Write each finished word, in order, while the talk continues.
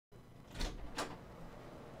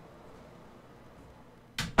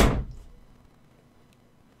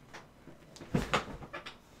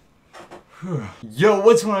Yo,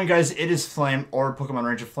 what's going on, guys? It is Flame, or Pokemon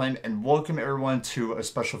Ranger Flame, and welcome everyone to a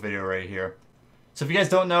special video right here. So if you guys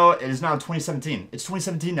don't know, it is now 2017. It's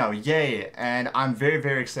 2017 now, yay! And I'm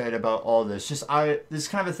very excited about all this. This is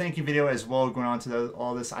kind of a thank you video as well going on to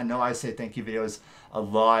all this. I know I say thank you videos a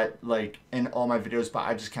lot, like in all my videos, but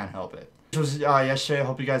I just can't help it. It was yesterday. I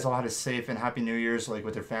hope you guys all had a safe and happy New Year's, like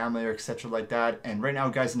with your family or etc. like that. And right now,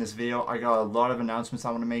 guys, in this video, I got a lot of announcements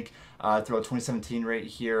I want to make throughout 2017 right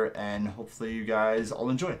here, and hopefully you guys all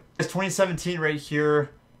enjoy. This 2017 right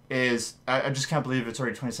here is I just can't believe it's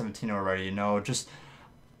already 2017 already. You know,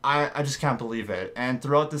 I just can't believe it. And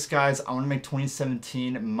throughout this, guys, I want to make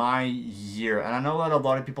 2017 my year. And I know that a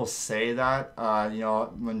lot of people say that, you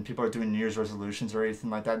know, when people are doing New Year's resolutions or anything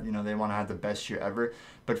like that, you know, they want to have the best year ever.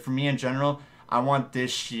 But for me in general, I want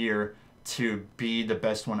this year to be the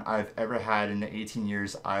best one I've ever had in the 18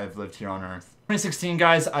 years I've lived here on Earth. 2016,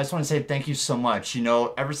 guys, I just want to say thank you so much. You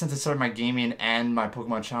know, ever since I started my gaming and my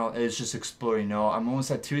Pokemon channel, it's just exploding. You know, I'm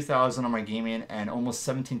almost at 2,000 on my gaming and almost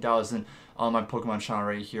 17,000 on my Pokemon channel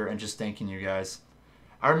right here, and just thanking you guys.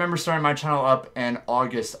 I remember starting my channel up in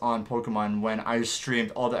August on Pokemon when I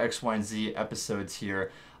streamed all the X, Y, and Z episodes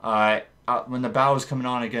here. When the battle was coming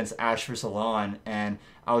on against Ash vs. Alon, and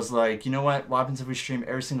I was like, you know what happens if we stream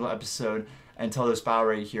every single episode until this battle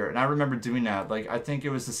right here? And I remember doing that. Like, I think it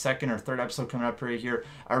was the second or third episode coming up right here.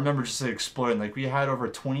 I remember just exploding. Like, we had over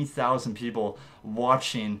 20,000 people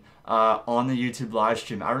watching on the YouTube live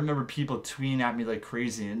stream. I remember people tweeting at me like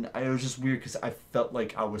crazy, and it was just weird because I felt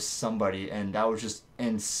like I was somebody, and that was just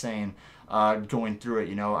insane. Going through it,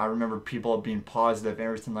 you know, I remember people being positive and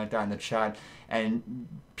everything like that in the chat, and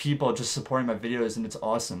people just supporting my videos, and it's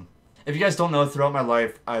awesome. If you guys don't know, throughout my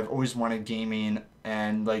life, I've always wanted gaming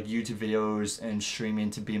and like YouTube videos and streaming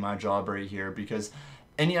to be my job right here, because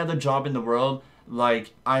any other job in the world,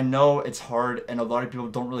 like, I know it's hard and a lot of people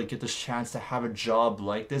don't really get this chance to have a job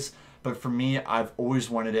like this, but for me, I've always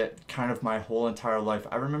wanted it kind of my whole entire life.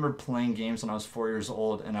 I remember playing games when I was 4 years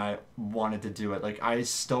old and I wanted to do it. Like, I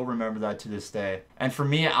still remember that to this day. And for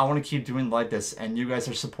me, I want to keep doing like this, and you guys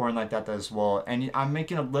are supporting like that as well. And I'm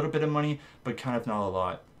making a little bit of money, but kind of not a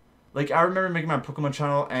lot. Like, I remember making my Pokemon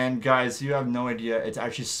channel, and guys, you have no idea, it's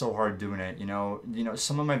actually so hard doing it. You know,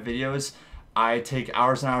 some of my videos, I take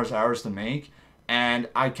hours and hours to make, and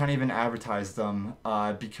I can't even advertise them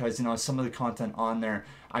because, you know, some of the content on there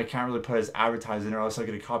I can't really put as advertising, or else I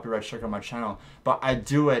get a copyright strike on my channel. But I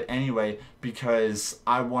do it anyway because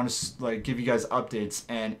I want to like give you guys updates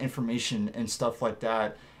and information and stuff like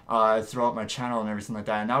that throughout my channel and everything like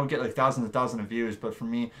that. And I would get like thousands and thousands of views, but for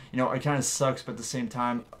me, you know, it kind of sucks, but at the same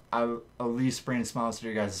time, I at least bring smiles to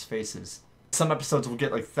your guys' faces. Some episodes will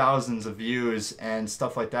get like thousands of views and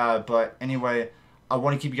stuff like that, but anyway, I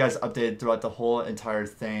want to keep you guys updated throughout the whole entire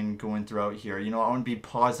thing going throughout here. You know, I want to be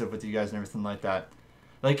positive with you guys and everything like that.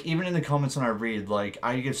 Like, even in the comments when I read, like,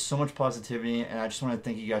 I give so much positivity, and I just want to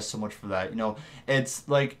thank you guys so much for that. You know, it's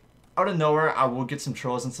like, out of nowhere, I will get some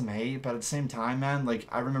trolls and some hate, but at the same time, man, like,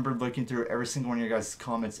 I remember looking through every single one of your guys'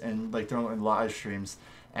 comments and, like, during live streams,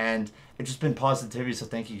 and it's just been positivity, so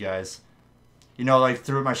thank you guys. You know, like,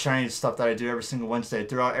 through my shiny stuff that I do every single Wednesday,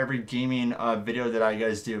 throughout every gaming video that I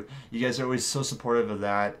guys do, you guys are always so supportive of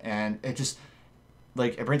that, and it just,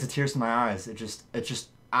 like, it brings the tears to my eyes. It's just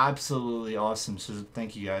absolutely awesome, so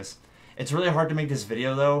thank you guys. It's really hard to make this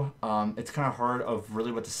video though. It's kind of hard of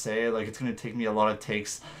really what to say. Like, it's going to take me a lot of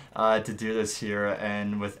takes to do this here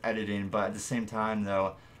and with editing, but at the same time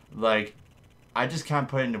though, like, I just can't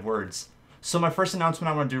put it into words. So my first announcement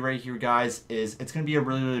I want to do right here, guys, is it's going to be a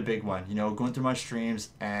really big one. You know, going through my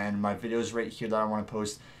streams and my videos right here that I want to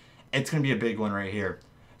post, it's going to be a big one right here.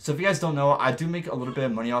 So if you guys don't know, I do make a little bit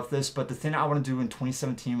of money off this, but the thing I want to do in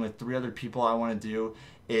 2017 with 3 other people I want to do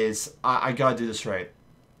is I gotta do this right.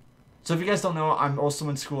 So if you guys don't know, I'm also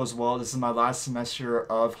in school as well. This is my last semester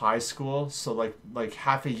of high school, so like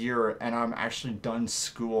half a year, and I'm actually done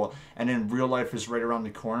school, and then real life is right around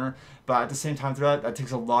the corner. But at the same time, throughout that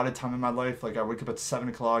takes a lot of time in my life. Like, I wake up at 7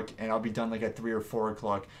 o'clock and I'll be done like at 3 or 4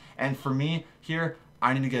 o'clock. And for me here,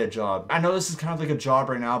 I need to get a job. I know this is kind of like a job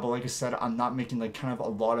right now, but like I said, I'm not making like kind of a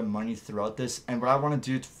lot of money throughout this. And what I want to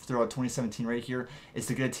do throughout 2017 right here is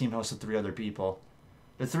to get a team house with 3 other people.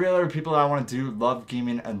 The 3 other people that I want to do love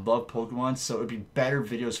gaming and love Pokemon, so it would be better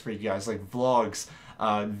videos for you guys, like vlogs,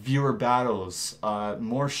 viewer battles,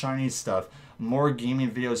 more shiny stuff, more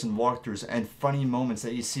gaming videos and walkthroughs, and funny moments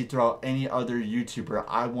that you see throughout any other YouTuber.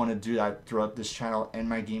 I want to do that throughout this channel and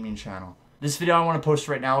my gaming channel. This video I want to post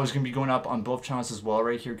right now is going to be going up on both channels as well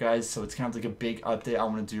right here, guys, so it's kind of like a big update I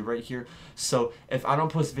want to do right here. So if I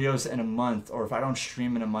don't post videos in a month, or if I don't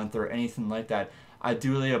stream in a month or anything like that, I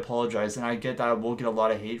do really apologize, and I get that I will get a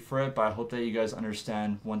lot of hate for it, but I hope that you guys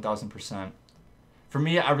understand 1000%. For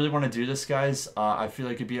me, I really want to do this, guys. I feel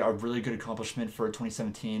like it'd be a really good accomplishment for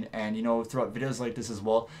 2017, and you know, throughout videos like this as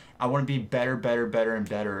well, I want to be better, better, better, and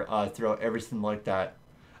better throughout everything like that.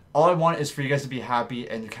 All I want is for you guys to be happy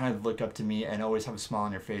and kind of look up to me and always have a smile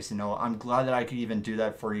on your face. You know, I'm glad that I could even do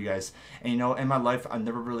that for you guys. And you know, in my life, I've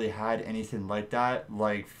never really had anything like that.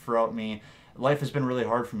 Like throughout me, life has been really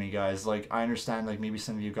hard for me, guys. Like I understand, like maybe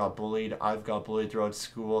some of you got bullied. I've got bullied throughout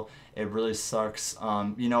school. It really sucks.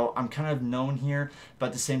 You know, I'm kind of known here, but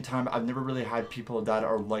at the same time, I've never really had people that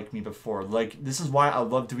are like me before. Like this is why I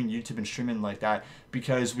love doing YouTube and streaming like that,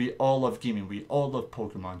 because we all love gaming. We all love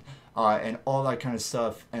Pokemon. And all that kind of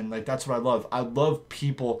stuff, and like that's what I love. I love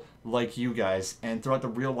people like you guys, and throughout the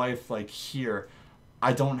real life, like here,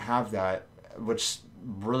 I don't have that, which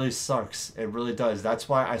really sucks. It really does. That's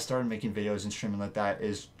why I started making videos and streaming like that,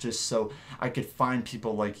 is just so I could find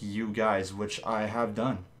people like you guys, which I have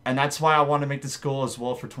done. And that's why I want to make this goal as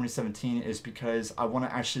well for 2017, is because I want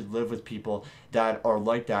to actually live with people that are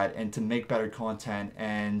like that, and to make better content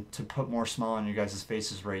and to put more smile on your guys'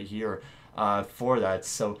 faces right here for that.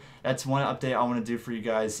 So that's one update I want to do for you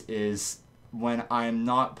guys, is when I'm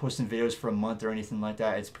not posting videos for a month or anything like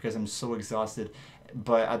that, it's because I'm so exhausted.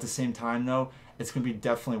 But at the same time though, it's going to be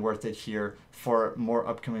definitely worth it here for more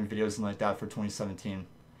upcoming videos and like that for 2017.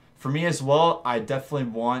 For me as well, I definitely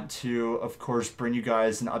want to, of course, bring you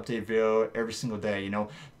guys an update video every single day. You know,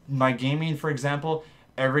 my gaming, for example,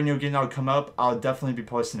 every new game that will come up, I'll definitely be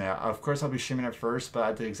posting it. Of course, I'll be streaming it first, but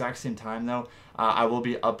at the exact same time, though, I will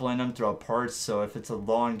be uploading them throughout parts. So if it's a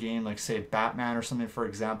long game, like say Batman or something, for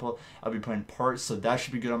example, I'll be putting parts. So that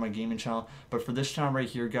should be good on my gaming channel. But for this channel right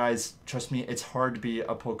here, guys, trust me, it's hard to be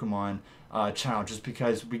a Pokemon channel, just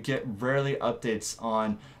because we get rarely updates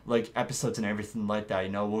on like episodes and everything like that.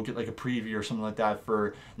 You know, we'll get like a preview or something like that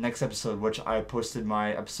for next episode, which I posted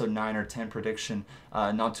my episode 9 or 10 prediction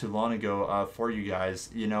not too long ago for you guys.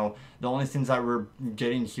 You know, the only things that we're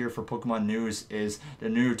getting here for Pokemon news is the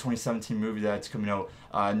new 2017 movie that's coming out,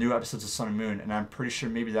 new episodes of Sun and Moon, and I'm pretty sure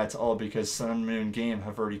maybe that's all because Sun and Moon game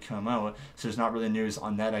have already come out, so there's not really news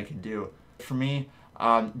on that I can do. For me,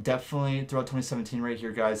 definitely throughout 2017 right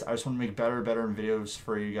here, guys, I just want to make better videos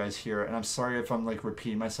for you guys here, and I'm sorry if I'm like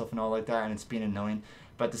repeating myself and all like that and it's being annoying,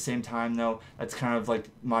 but at the same time though, that's kind of like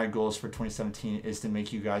my goals for 2017, is to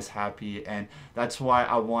make you guys happy, and that's why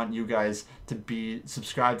I want you guys to be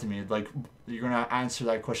subscribed to me. Like, you're gonna answer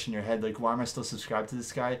that question in your head, like, why am I still subscribed to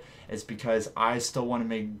this guy? It's because I still want to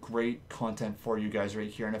make great content for you guys right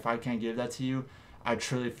here, and if I can't give that to you, I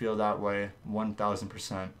truly feel that way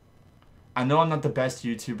 1000%. I know I'm not the best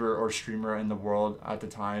YouTuber or streamer in the world at the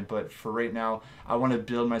time, but for right now, I want to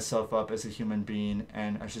build myself up as a human being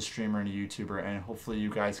and as a streamer and a YouTuber, and hopefully you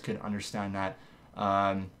guys could understand that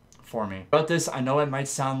for me. About this, I know it might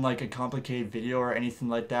sound like a complicated video or anything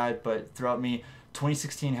like that, but throughout me,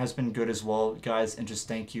 2016 has been good as well, guys, and just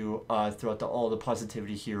thank you throughout all the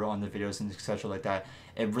positivity here on the videos and etc. like that.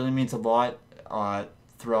 It really means a lot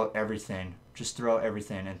throughout everything, just throughout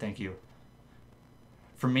everything, and thank you.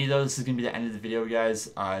 For me though, this is going to be the end of the video,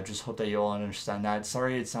 guys. I just hope that you all understand that.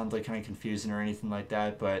 Sorry it sounds like kind of confusing or anything like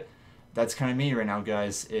that, but that's kind of me right now,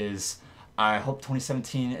 guys. I hope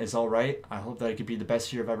 2017 is alright. I hope that it could be the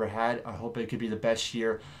best year I've ever had. I hope it could be the best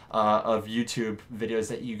year of YouTube videos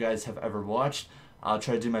that you guys have ever watched. I'll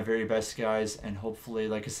try to do my very best, guys, and hopefully,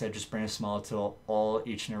 like I said, just bring a smile to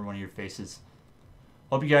each and every one of your faces.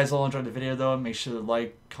 Hope you guys all enjoyed the video though. Make sure to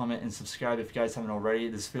like, comment, and subscribe if you guys haven't already.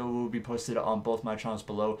 This video will be posted on both my channels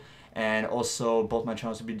below, and also both my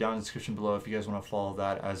channels will be down in the description below if you guys want to follow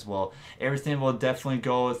that as well. Everything will definitely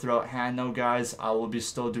go throughout hand though, guys. I will be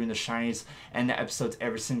still doing the shinies and the episodes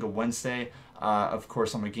every single Wednesday, of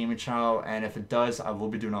course, on my gaming channel, and if it does, I will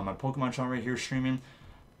be doing it on my Pokemon channel right here streaming.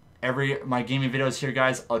 My gaming videos here,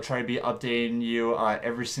 guys, I'll try to be updating you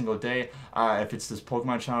every single day. If it's this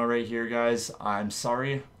Pokemon channel right here, guys, I'm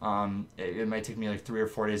sorry. It might take me like 3 or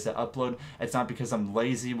 4 days to upload. It's not because I'm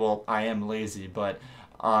lazy. Well, I am lazy, but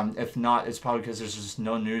if not, it's probably because there's just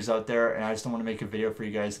no news out there, and I just don't want to make a video for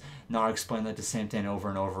you guys not explain like the same thing over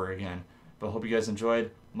and over again. But hope you guys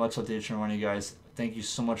enjoyed. Much love to each and every one of you guys. Thank you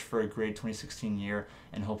so much for a great 2016 year,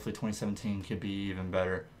 and hopefully 2017 could be even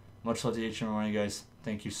better. Much love to each and every one of you guys.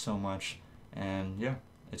 Thank you so much. And yeah,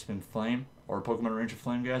 it's been Flame, or Pokemon Ranger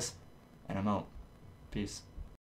Flame, guys. And I'm out. Peace.